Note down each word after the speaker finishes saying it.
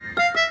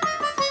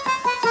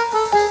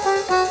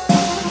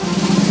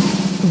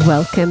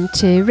Welcome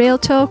to Real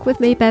Talk with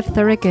me, Bev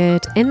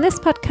Thorogood. In this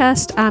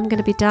podcast, I'm going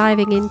to be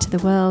diving into the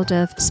world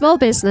of small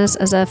business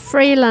as a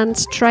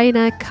freelance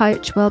trainer,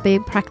 coach,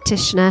 wellbeing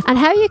practitioner, and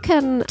how you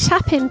can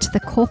tap into the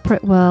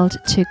corporate world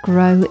to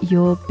grow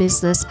your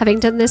business. Having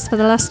done this for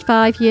the last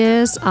 5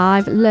 years,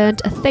 I've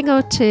learned a thing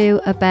or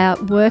two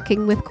about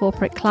working with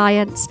corporate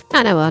clients,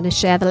 and I want to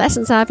share the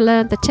lessons I've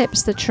learned, the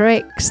tips, the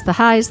tricks, the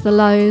highs, the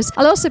lows.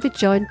 I'll also be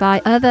joined by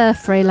other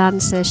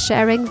freelancers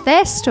sharing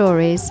their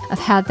stories of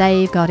how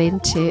they've got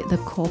into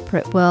the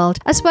corporate world,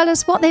 as well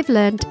as what they've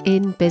learned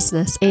in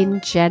business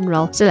in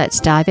general. So let's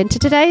dive into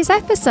today's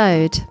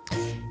episode.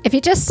 If you're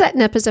just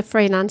setting up as a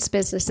freelance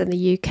business in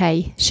the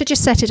UK, should you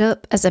set it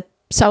up as a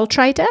sole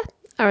trader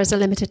or as a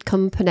limited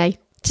company?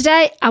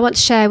 Today, I want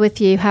to share with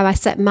you how I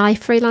set my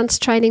freelance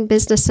training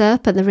business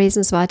up and the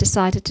reasons why I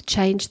decided to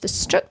change the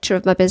structure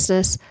of my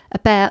business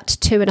about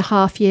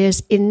 2.5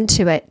 years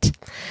into it.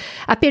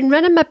 I've been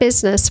running my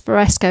business for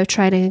ESCO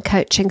training and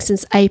coaching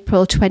since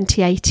April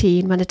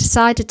 2018 when I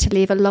decided to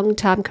leave a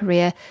long-time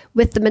career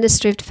with the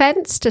Ministry of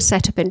Defence to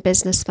set up in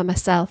business for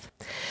myself.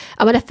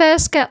 And when I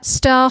first got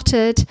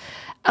started,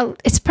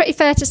 it's pretty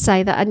fair to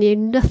say that I knew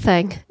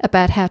nothing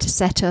about how to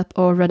set up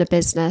or run a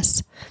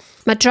business.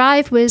 My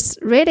drive was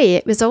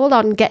all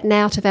on getting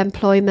out of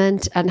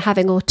employment and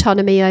having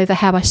autonomy over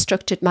how I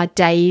structured my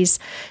days.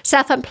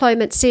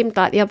 Self-employment seemed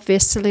like the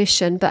obvious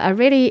solution, but I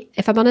really,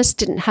 if I'm honest,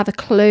 didn't have a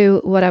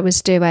clue what I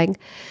was doing.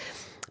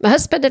 My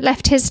husband had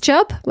left his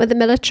job with the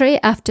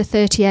military after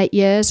 38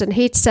 years and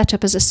he'd set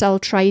up as a sole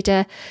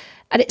trader,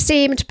 and it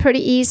seemed pretty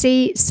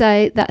easy,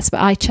 so that's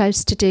what I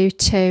chose to do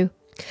too.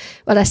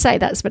 Well, I say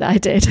that's what I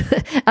did.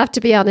 I have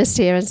to be honest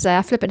here and say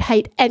I flippin'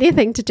 hate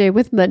anything to do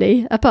with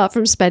money, apart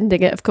from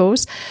spending it, of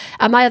course.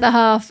 And my other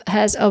half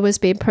has always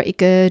been pretty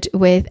good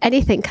with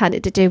anything kind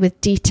of to do with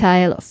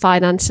detail or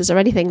finances or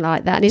anything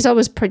like that. And he's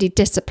always pretty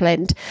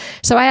disciplined.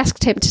 So I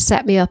asked him to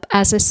set me up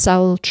as a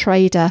sole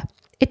trader.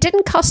 It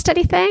didn't cost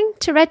anything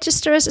to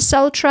register as a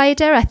sole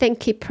trader. I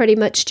think he pretty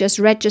much just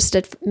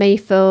registered me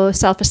for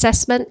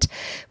self-assessment,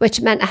 which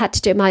meant I had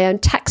to do my own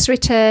tax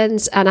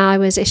returns, and I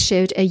was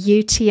issued a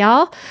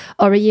UTR,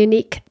 or a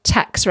unique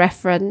tax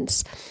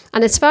reference.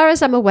 And as far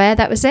as I'm aware,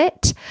 that was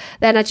it.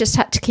 Then I just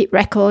had to keep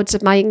records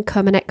of my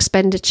income and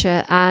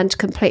expenditure and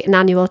complete an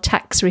annual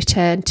tax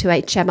return to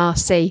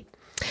HMRC.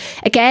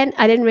 Again,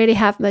 I didn't really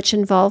have much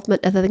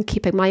involvement other than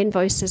keeping my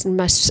invoices and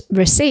my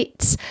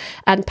receipts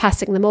and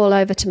passing them all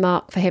over to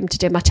Mark for him to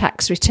do my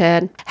tax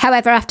return.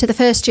 However, after the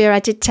first year, I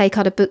did take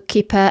on a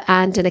bookkeeper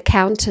and an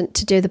accountant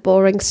to do the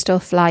boring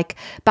stuff like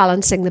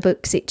balancing the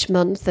books each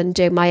month and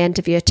doing my end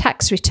of year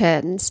tax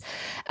returns.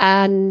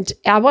 And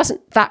I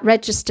wasn't VAT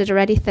registered or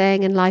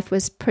anything, and life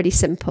was pretty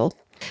simple.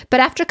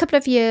 But after a couple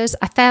of years,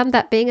 I found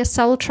that being a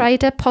sole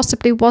trader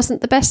possibly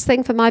wasn't the best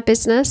thing for my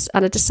business,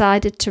 and I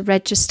decided to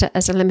register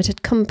as a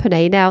limited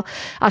company. Now,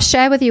 I'll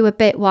share with you a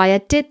bit why I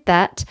did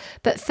that,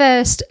 but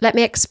first, let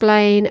me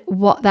explain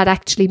what that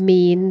actually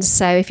means.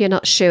 So if you're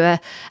not sure,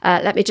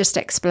 let me just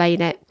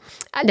explain it.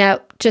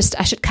 Now,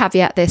 I should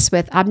caveat this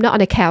with, I'm not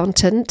an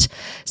accountant,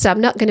 so I'm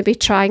not going to be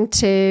trying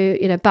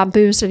to,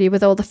 bamboozle you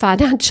with all the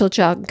financial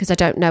jargon because I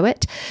don't know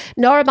it,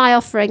 nor am I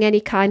offering any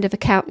kind of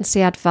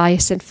accountancy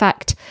advice. In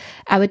fact,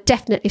 I would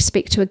definitely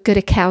speak to a good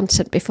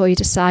accountant before you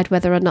decide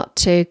whether or not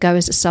to go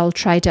as a sole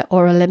trader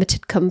or a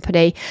limited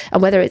company,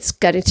 and whether it's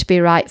going to be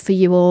right for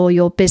you or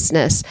your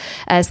business,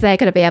 as they're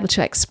going to be able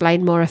to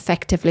explain more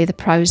effectively the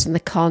pros and the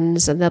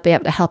cons, and they'll be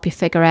able to help you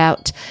figure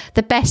out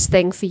the best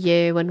thing for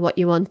you and what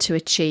you want to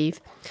achieve.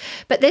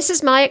 But this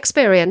is my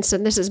experience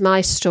and this is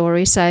my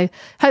story, so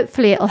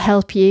hopefully it'll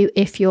help you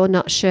if you're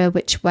not sure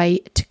which way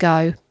to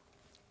go.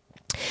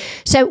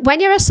 So when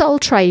you're a sole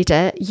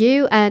trader,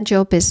 you and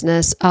your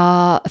business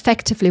are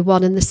effectively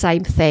one and the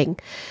same thing.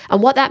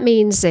 And what that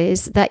means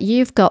is that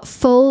you've got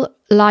full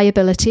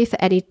liability for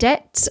any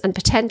debts, and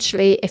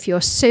potentially if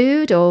you're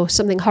sued or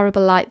something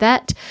horrible like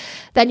that,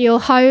 then your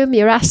home,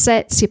 your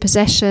assets, your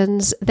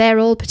possessions, they're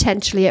all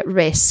potentially at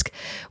risk.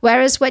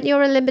 Whereas when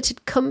you're a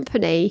limited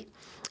company,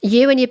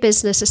 you and your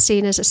business are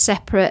seen as a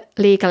separate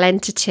legal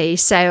entity,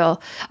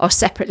 or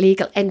separate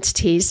legal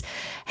entities,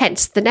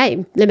 hence the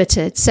name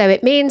limited. So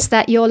it means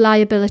that your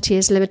liability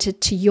is limited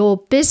to your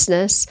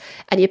business,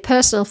 and your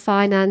personal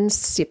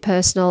finance, your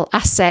personal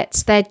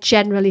assets, they're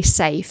generally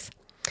safe.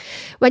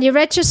 When you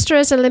register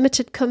as a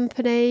limited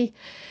company,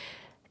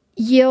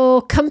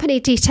 your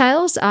company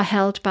details are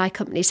held by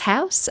Companies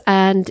House,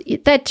 and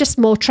they're just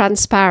more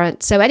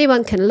transparent. So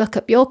anyone can look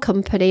up your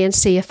company and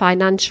see your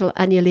financial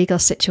and your legal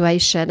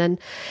situation. And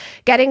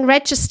getting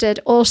registered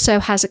also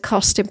has a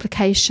cost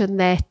implication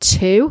there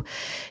too.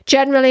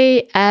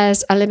 Generally,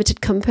 as a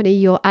limited company,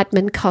 your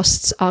admin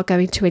costs are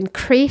going to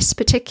increase,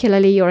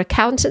 particularly your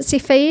accountancy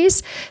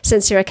fees,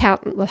 since your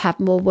accountant will have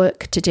more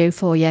work to do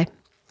for you.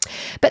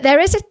 But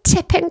there is a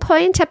tipping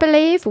point, I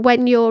believe,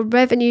 when your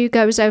revenue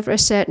goes over a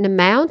certain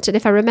amount. And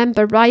if I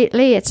remember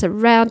rightly, it's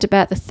around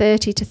about the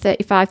 £30,000 to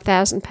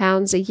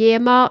 £35,000 a year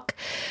mark,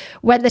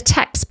 when the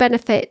tax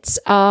benefits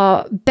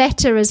are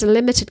better as a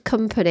limited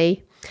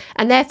company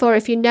And therefore,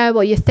 if you know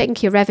or you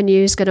think your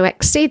revenue is going to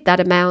exceed that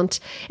amount,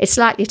 it's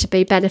likely to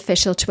be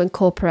beneficial to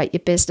incorporate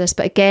your business.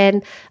 But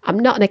again, I'm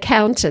not an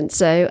accountant,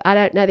 so I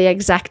don't know the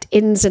exact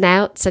ins and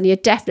outs. And you're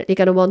definitely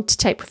going to want to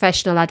take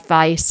professional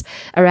advice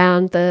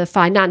around the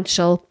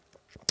financial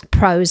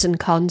pros and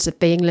cons of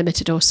being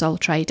limited or sole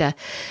trader.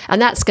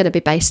 And that's going to be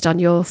based on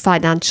your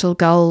financial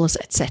goals,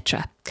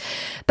 etc.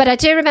 But I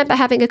do remember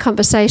having a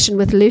conversation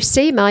with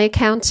Lucy, my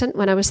accountant,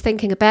 when I was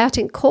thinking about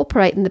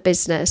incorporating the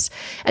business.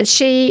 And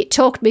she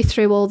talked me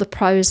through all the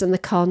pros and the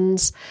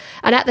cons.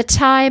 And at the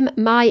time,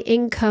 my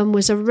income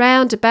was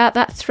around about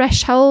that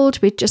threshold.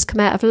 We'd just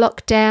come out of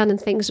lockdown and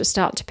things were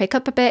starting to pick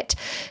up a bit.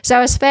 So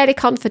I was fairly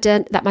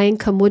confident that my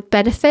income would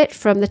benefit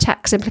from the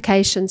tax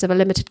implications of a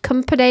limited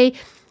company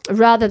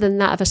rather than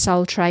that of a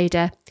sole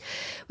trader.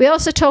 We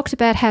also talked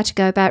about how to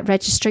go about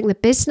registering the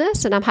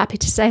business, and I'm happy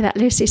to say that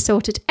Lucy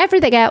sorted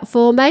everything out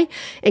for me,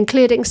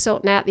 including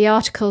sorting out the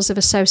articles of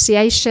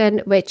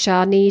association which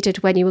are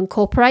needed when you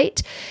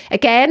incorporate.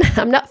 Again,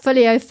 I'm not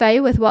fully au fait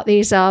with what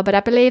these are, but I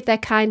believe they're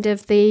kind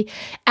of the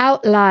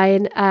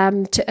outline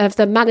of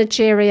the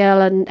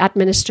managerial and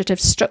administrative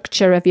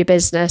structure of your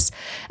business,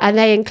 and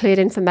they include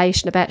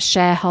information about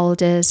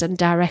shareholders and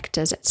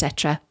directors,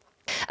 etc.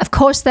 Of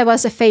course, there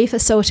was a fee for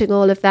sorting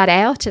all of that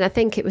out, and I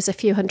think it was a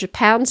few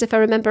 £100 if I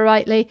remember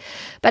rightly.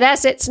 But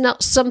as it's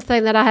not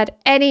something that I had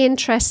any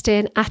interest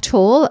in at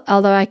all,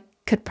 although I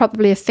could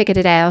probably have figured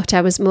it out,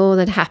 I was more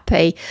than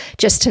happy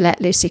just to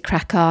let Lucy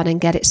crack on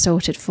and get it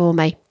sorted for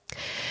me.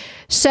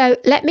 So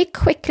let me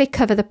quickly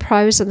cover the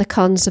pros and the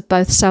cons of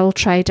both sole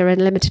trader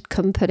and limited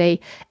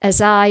company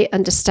as I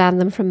understand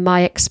them from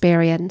my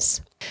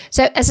experience.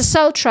 So as a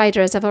sole trader,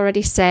 as I've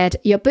already said,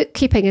 your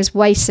bookkeeping is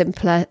way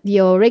simpler.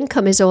 Your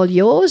income is all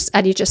yours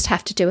and you just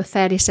have to do a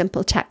fairly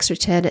simple tax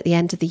return at the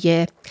end of the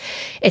year.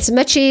 It's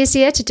much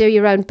easier to do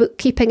your own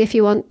bookkeeping if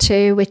you want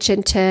to, which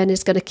in turn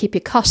is going to keep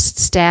your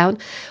costs down.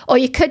 Or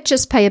you could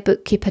just pay a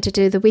bookkeeper to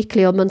do the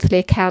weekly or monthly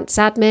accounts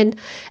admin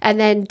and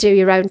then do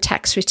your own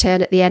tax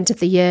return at the end of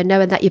the year,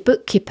 knowing that your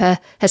bookkeeper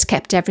has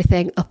kept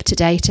everything up to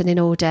date and in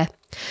order.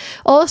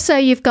 Also,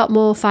 you've got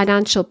more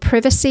financial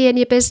privacy in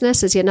your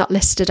business as you're not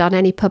listed on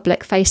any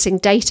public-facing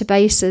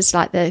databases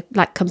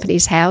like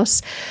Companies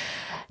House.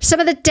 Some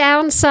of the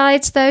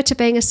downsides, though, to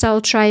being a sole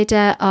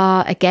trader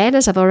are, again,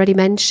 as I've already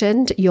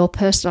mentioned, your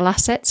personal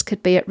assets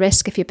could be at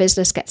risk if your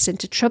business gets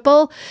into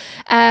trouble.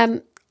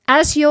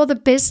 As you're the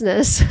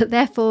business,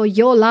 therefore,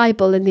 you're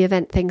liable in the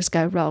event things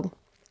go wrong.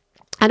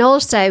 And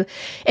also,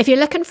 if you're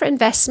looking for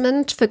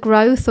investment for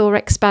growth or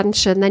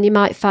expansion, then you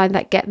might find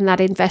that getting that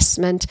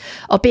investment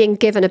or being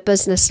given a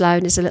business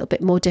loan is a little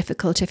bit more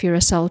difficult if you're a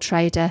sole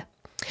trader.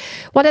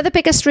 One of the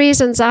biggest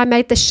reasons I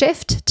made the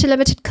shift to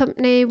limited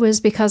company was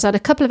because on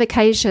a couple of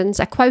occasions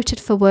I quoted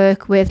for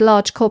work with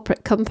large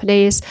corporate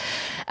companies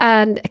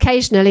and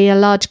occasionally a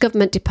large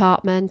government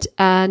department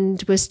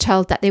and was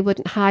told that they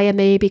wouldn't hire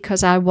me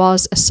because I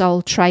was a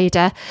sole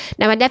trader.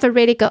 Now, I never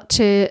really got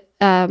to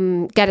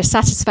get a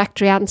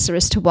satisfactory answer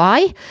as to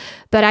why,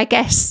 but I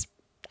guess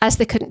as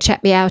they couldn't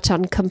check me out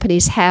on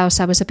Companies House,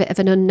 I was a bit of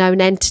an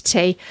unknown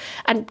entity,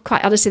 and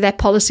quite honestly their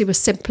policy was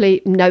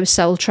simply no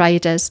sole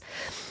traders.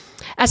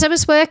 As I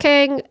was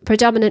working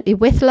predominantly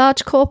with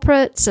large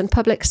corporates and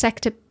public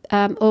sector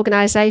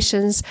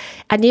organisations,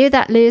 I knew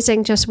that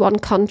losing just one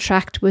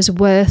contract was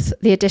worth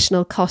the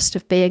additional cost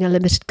of being a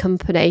limited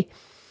company.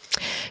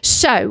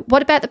 So,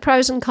 what about the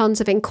pros and cons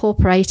of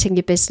incorporating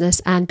your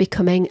business and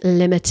becoming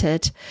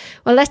limited?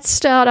 Well, let's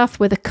start off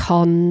with the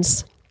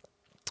cons.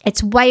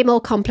 It's way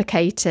more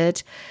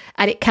complicated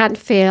and it can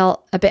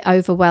feel a bit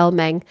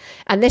overwhelming.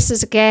 And this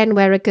is again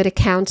where a good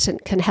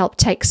accountant can help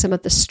take some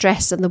of the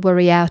stress and the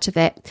worry out of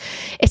it.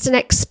 It's an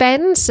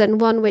expense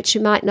and one which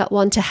you might not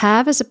want to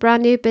have as a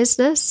brand new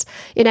business.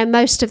 You know,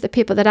 most of the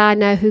people that I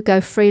know who go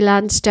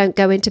freelance don't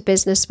go into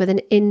business with an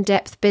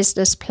in-depth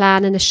business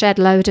plan and a shed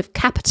load of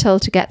capital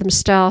to get them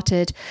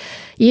started.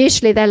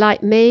 Usually they're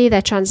like me,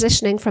 they're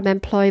transitioning from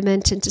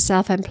employment into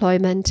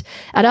self-employment,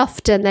 and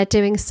often they're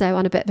doing so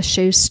on a bit of a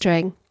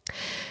shoestring.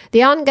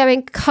 The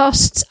ongoing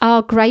costs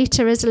are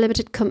greater as a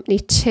limited company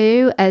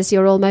too, as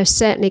you're almost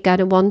certainly going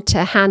to want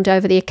to hand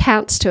over the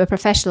accounts to a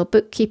professional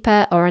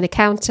bookkeeper or an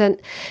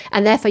accountant,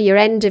 and therefore your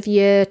end of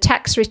year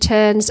tax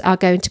returns are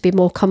going to be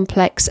more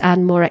complex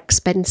and more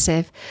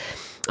expensive.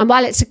 And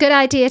while it's a good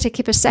idea to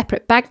keep a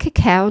separate bank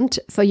account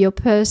for your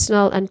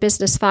personal and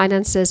business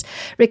finances,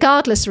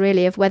 regardless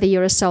really of whether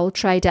you're a sole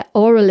trader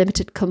or a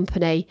limited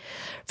company,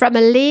 from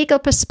a legal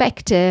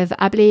perspective,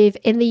 I believe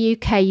in the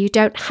UK you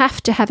don't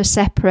have to have a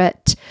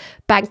separate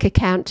bank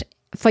account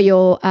for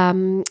your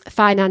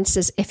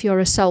finances if you're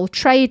a sole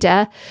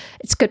trader.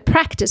 It's good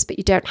practice, but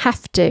you don't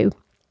have to.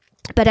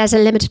 But as a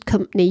limited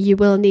company, you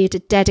will need a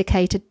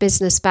dedicated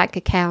business bank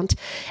account.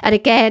 And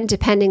again,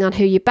 depending on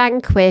who you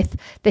bank with,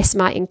 this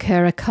might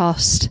incur a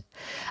cost.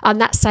 on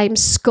that same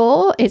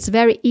score, it's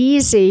very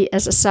easy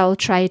as a sole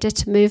trader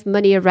to move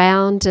money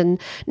around and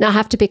not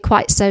have to be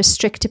quite so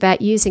strict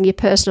about using your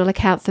personal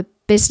account for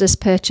business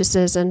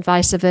purchases and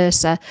vice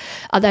versa,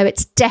 although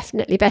it's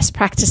definitely best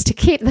practice to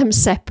keep them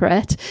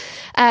separate.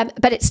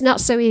 But it's not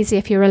so easy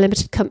if you're a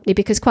limited company,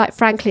 because quite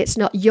frankly, it's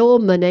not your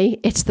money,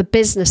 it's the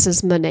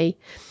business's money.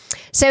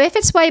 So if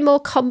it's way more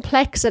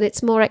complex and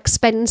it's more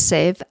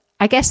expensive,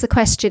 I guess the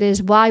question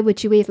is, why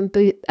would you even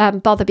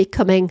bother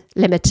becoming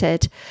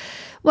limited?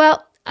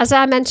 Well, as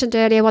I mentioned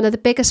earlier, one of the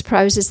biggest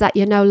pros is that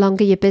you're no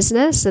longer your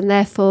business, and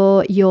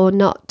therefore you're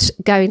not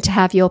going to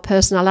have your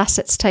personal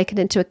assets taken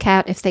into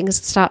account if things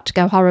start to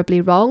go horribly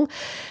wrong.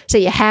 So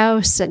your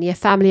house and your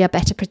family are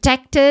better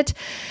protected.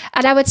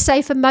 And I would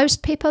say for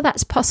most people,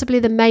 that's possibly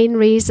the main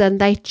reason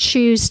they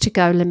choose to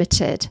go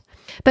limited.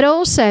 But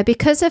also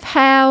because of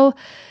how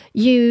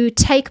you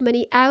take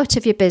money out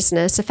of your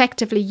business,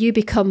 effectively you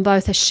become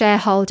both a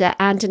shareholder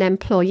and an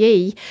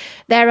employee.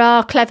 There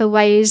are clever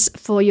ways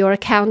for your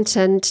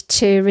accountant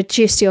to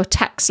reduce your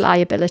tax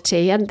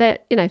liability, and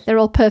they're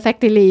all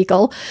perfectly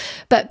legal.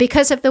 But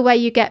because of the way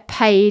you get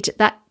paid,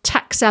 that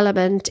tax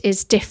element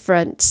is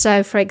different.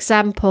 So, for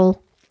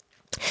example,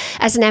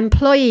 as an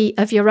employee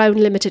of your own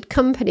limited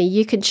company,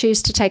 you can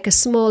choose to take a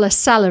smaller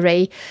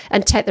salary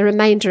and take the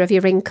remainder of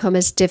your income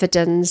as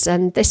dividends.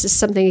 And this is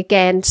something,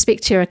 again,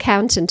 speak to your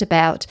accountant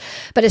about.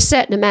 But a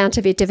certain amount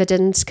of your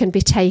dividends can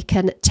be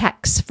taken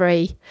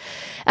tax-free.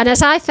 And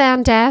as I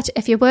found out,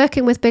 if you're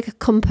working with bigger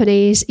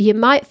companies, you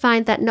might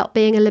find that not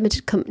being a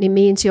limited company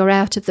means you're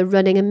out of the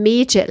running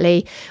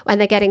immediately when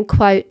they're getting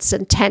quotes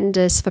and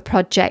tenders for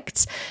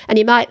projects. And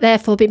you might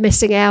therefore be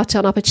missing out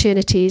on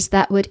opportunities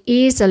that would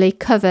easily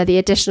cover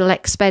the additional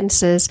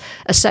expenses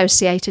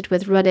associated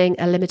with running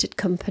a limited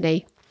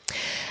company.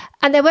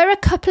 And there were a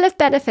couple of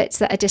benefits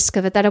that I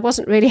discovered that I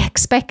wasn't really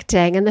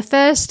expecting. And the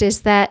first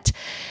is that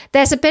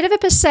there's a bit of a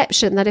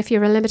perception that if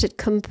you're a limited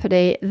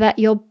company, that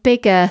you're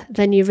bigger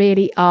than you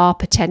really are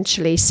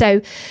potentially.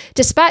 So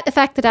despite the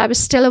fact that I was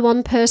still a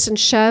one-person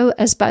show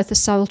as both a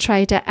sole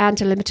trader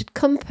and a limited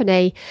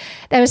company,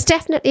 there was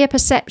definitely a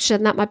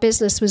perception that my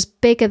business was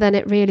bigger than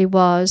it really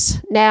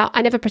was. Now,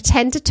 I never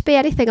pretended to be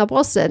anything I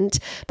wasn't,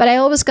 but I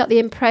always got the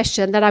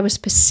impression that I was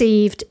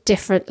perceived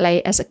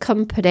differently as a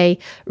company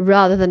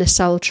rather than a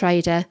sole trader.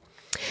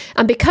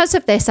 And because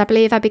of this, I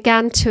believe I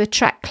began to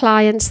attract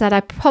clients that I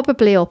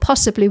probably or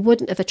possibly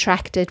wouldn't have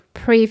attracted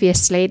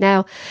previously.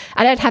 Now,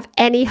 I don't have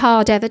any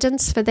hard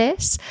evidence for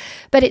this,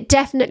 but it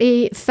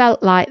definitely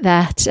felt like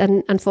that.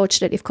 And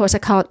unfortunately, of course, I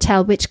can't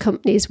tell which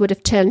companies would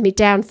have turned me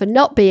down for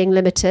not being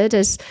limited,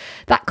 as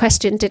that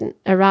question didn't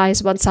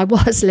arise once I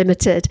was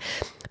limited.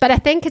 But I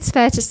think it's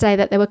fair to say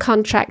that there were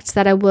contracts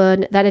that I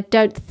won that I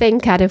don't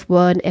think I'd have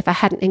won if I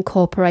hadn't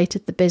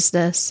incorporated the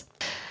business.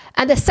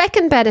 And the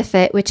second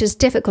benefit, which is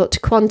difficult to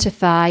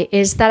quantify,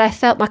 is that I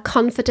felt my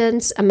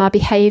confidence and my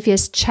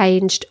behaviours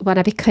changed when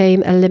I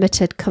became a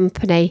limited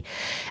company.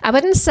 I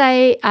wouldn't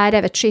say I'd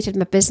ever treated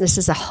my business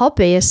as a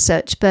hobby as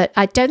such, but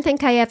I don't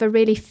think I ever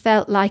really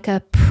felt like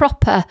a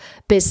proper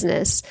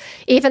business.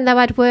 Even though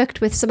I'd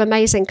worked with some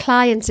amazing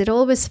clients, it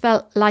always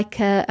felt like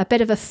a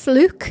bit of a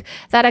fluke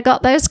that I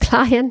got those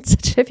clients. I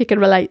don't know if you can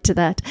relate to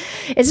that.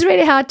 It's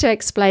really hard to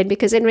explain,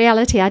 because in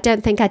reality, I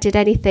don't think I did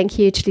anything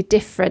hugely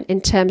different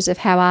in terms of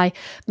how I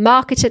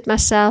marketed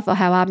myself or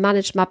how I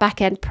managed my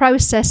back-end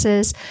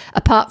processes,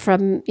 apart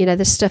from,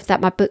 the stuff that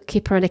my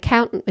bookkeeper and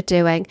accountant were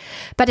doing.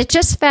 But I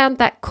just found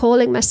that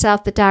calling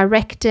myself the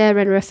director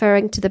and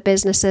referring to the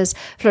business as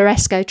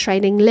Floresco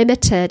Training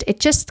Limited, it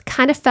just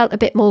kind of felt a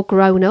bit more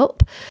grown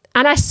up.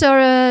 And I saw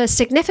a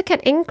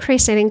significant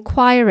increase in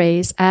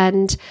inquiries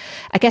and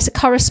I guess a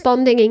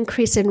corresponding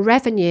increase in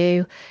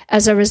revenue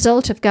as a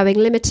result of going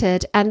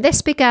limited. And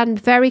this began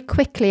very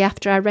quickly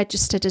after I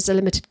registered as a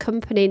limited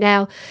company.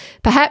 Now,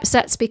 perhaps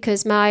that's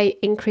because my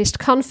increased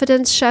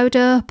confidence showed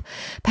up.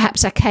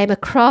 Perhaps I came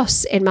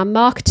across in my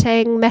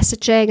marketing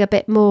messaging a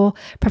bit more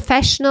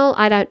professional.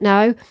 I don't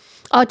know.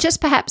 Or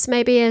just perhaps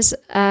maybe as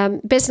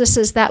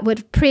businesses that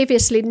would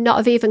previously not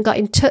have even got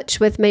in touch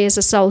with me as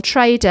a sole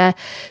trader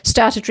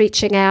started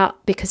reaching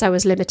out because I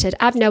was limited.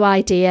 I've no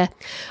idea.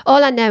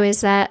 All I know is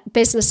that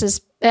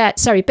business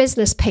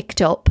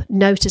picked up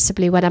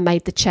noticeably when I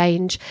made the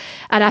change.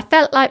 And I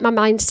felt like my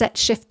mindset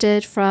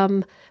shifted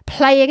from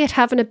playing it,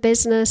 having a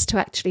business, to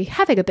actually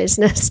having a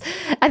business.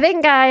 I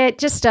think I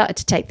just started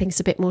to take things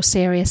a bit more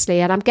seriously,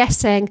 and I'm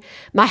guessing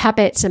my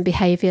habits and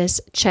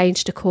behaviours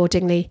changed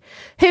accordingly.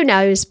 Who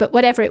knows, but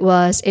whatever it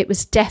was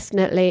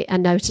definitely a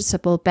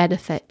noticeable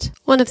benefit.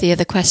 One of the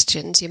other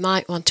questions you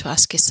might want to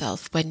ask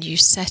yourself when you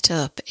set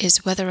up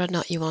is whether or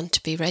not you want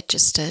to be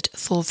registered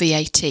for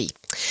VAT.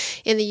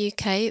 In the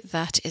UK,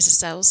 VAT is a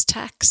sales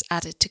tax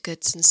added to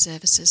goods and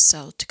services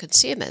sold to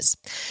consumers.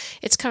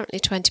 It's currently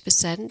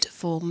 20%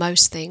 for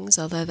most things,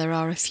 although there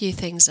are a few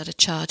things that are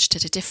charged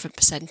at a different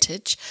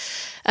percentage.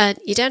 And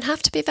you don't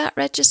have to be VAT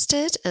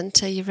registered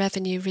until your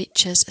revenue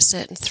reaches a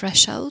certain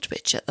threshold,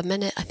 which at the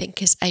minute I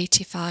think is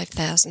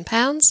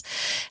 £85,000.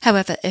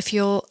 However, if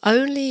you're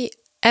only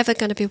ever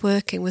going to be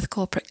working with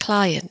corporate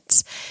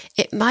clients,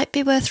 it might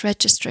be worth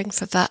registering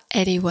for VAT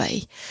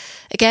anyway.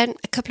 Again,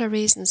 a couple of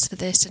reasons for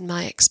this in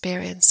my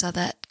experience are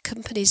that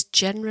companies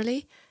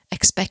generally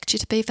expect you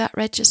to be VAT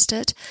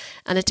registered,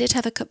 and I did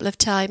have a couple of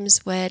times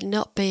where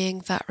not being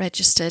VAT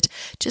registered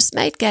just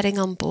made getting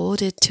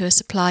onboarded to a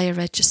supplier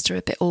register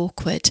a bit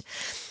awkward.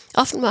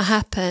 Often what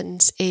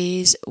happens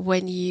is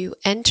when you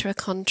enter a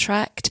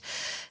contract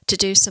to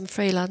do some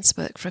freelance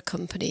work for a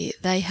company,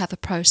 they have a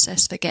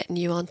process for getting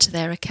you onto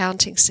their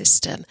accounting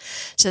system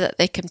so that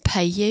they can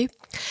pay you.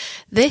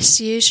 This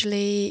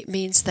usually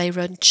means they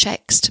run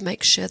checks to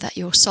make sure that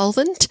you're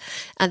solvent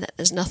and that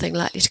there's nothing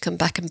likely to come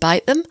back and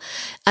bite them.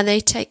 And they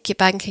take your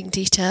banking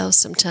details,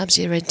 sometimes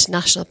your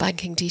international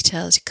banking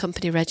details, your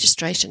company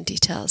registration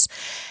details.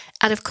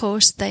 And of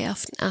course, they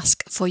often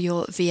ask for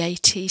your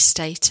VAT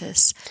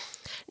status.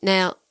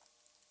 Now,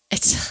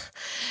 it's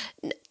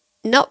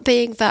not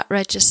being VAT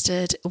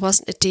registered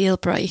wasn't a deal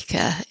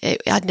breaker.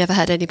 I'd never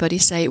had anybody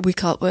say, we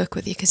can't work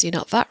with you because you're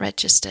not VAT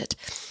registered.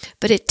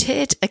 But it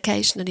did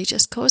occasionally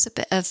just cause a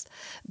bit of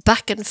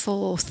back and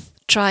forth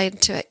trying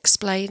to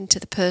explain to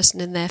the person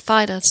in their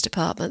finance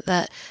department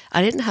that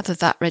I didn't have a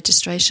VAT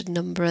registration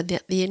number and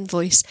that the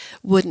invoice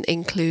wouldn't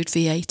include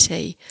VAT.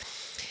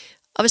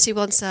 Obviously,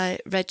 once I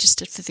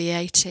registered for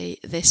VAT,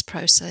 this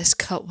process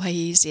got way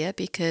easier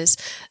because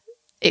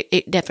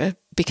it never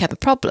became a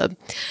problem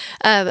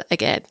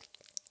again.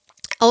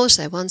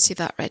 Also, once you're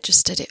VAT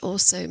registered, it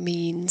also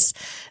means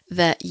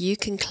that you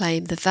can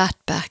claim the VAT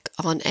back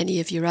on any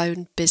of your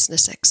own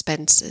business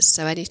expenses.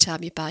 So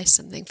anytime you buy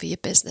something for your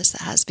business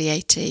that has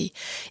VAT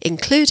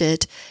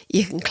included,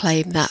 you can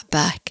claim that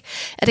back.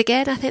 And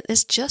again, I think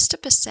there's just a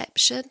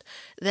perception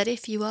that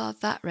if you are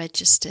VAT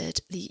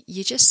registered,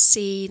 you're just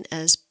seen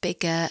as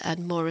bigger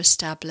and more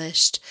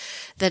established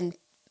than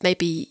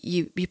maybe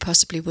you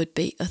possibly would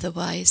be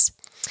otherwise.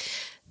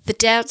 The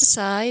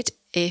downside,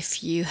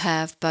 if you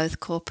have both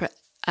corporate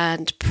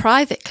and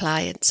private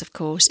clients, of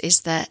course,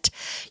 is that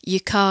you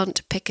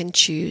can't pick and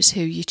choose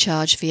who you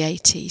charge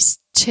VATs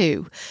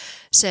to.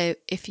 So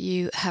if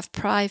you have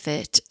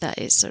private, that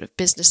is sort of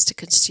business to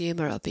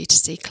consumer or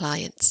B2C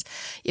clients,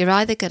 you're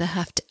either going to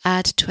have to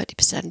add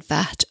 20%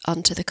 VAT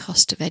onto the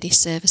cost of any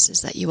services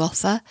that you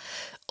offer,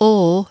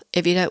 or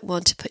if you don't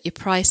want to put your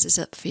prices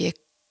up for your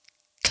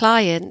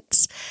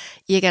clients,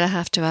 you're going to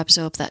have to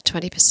absorb that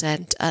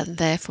 20% and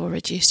therefore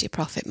reduce your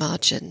profit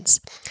margins.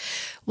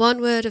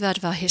 One word of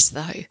advice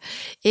though,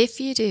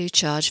 if you do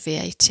charge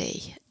VAT,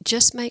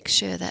 just make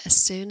sure that as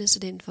soon as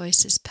an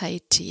invoice is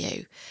paid to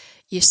you,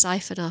 you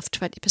siphon off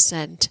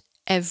 20%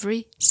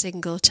 every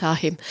single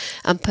time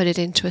and put it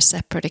into a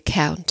separate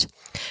account.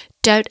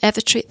 Don't ever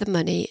treat the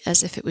money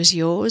as if it was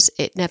yours.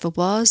 It never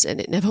was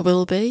and it never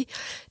will be.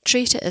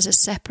 Treat it as a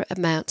separate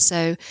amount.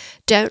 So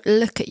don't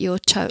look at your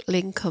total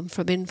income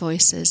from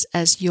invoices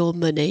as your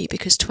money,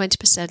 because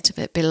 20% of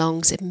it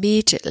belongs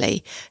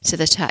immediately to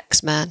the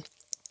tax man.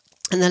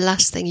 And the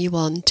last thing you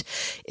want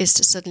is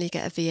to suddenly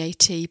get a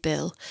VAT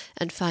bill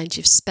and find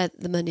you've spent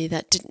the money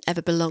that didn't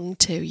ever belong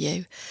to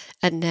you,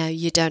 and now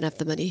you don't have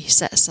the money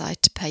set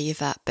aside to pay your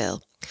VAT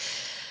bill.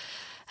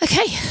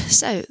 Okay,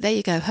 so there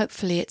you go.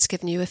 Hopefully it's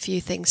given you a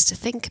few things to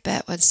think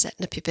about when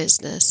setting up your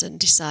business and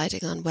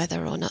deciding on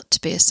whether or not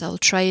to be a sole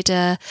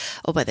trader,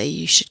 or whether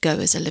you should go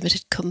as a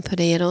limited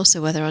company, and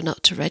also whether or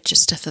not to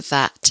register for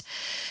VAT.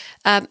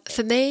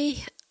 For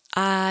me,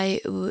 I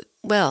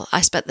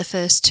spent the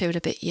first 2 and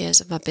a bit years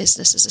of my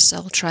business as a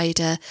sole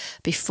trader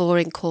before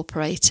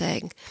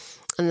incorporating,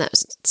 and that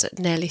was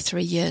nearly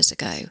 3 years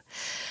ago.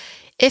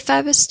 If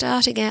I was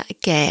starting out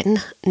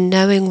again,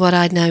 knowing what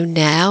I know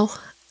now,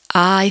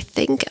 I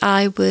think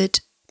I would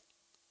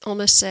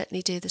almost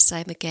certainly do the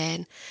same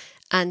again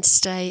and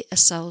stay a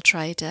sole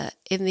trader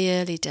in the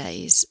early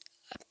days,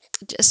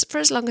 just for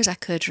as long as I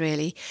could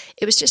really.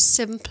 It was just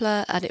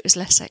simpler and it was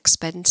less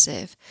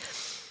expensive.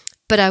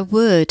 But I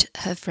would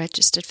have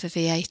registered for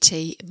VAT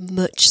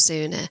much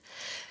sooner,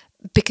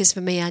 because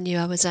for me, I knew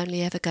I was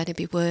only ever going to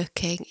be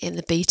working in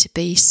the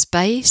B2B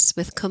space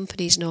with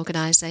companies and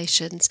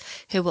organisations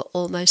who were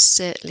almost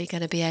certainly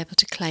going to be able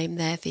to claim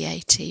their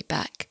VAT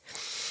back.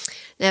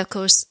 Now, of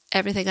course,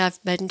 everything I've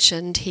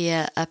mentioned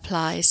here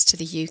applies to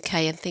the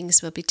UK, and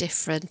things will be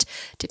different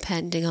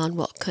depending on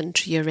what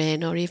country you're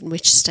in or even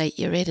which state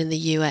you're in the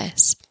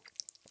US.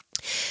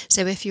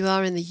 So if you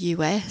are in the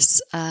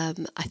US,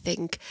 I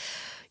think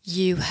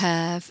you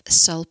have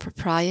sole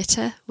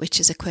proprietor, which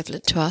is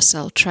equivalent to our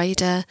sole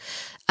trader,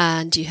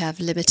 and you have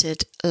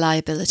limited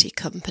liability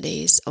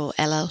companies or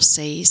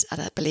LLCs,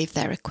 and I believe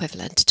they're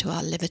equivalent to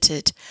our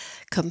limited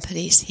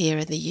companies here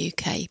in the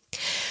UK.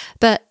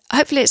 But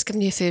hopefully it's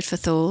given you food for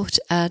thought,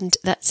 and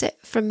that's it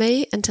from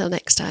me. Until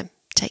next time,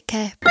 take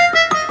care.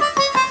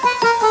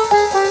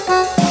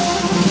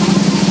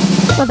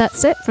 Well,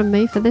 that's it from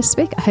me for this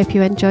week. I hope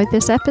you enjoyed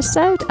this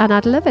episode, and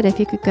I'd love it if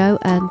you could go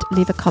and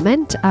leave a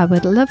comment. I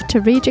would love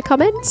to read your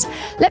comments.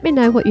 Let me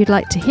know what you'd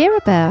like to hear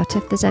about,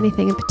 if there's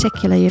anything in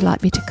particular you'd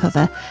like me to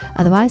cover.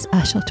 Otherwise,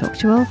 I shall talk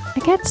to you all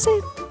again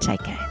soon.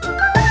 Take care.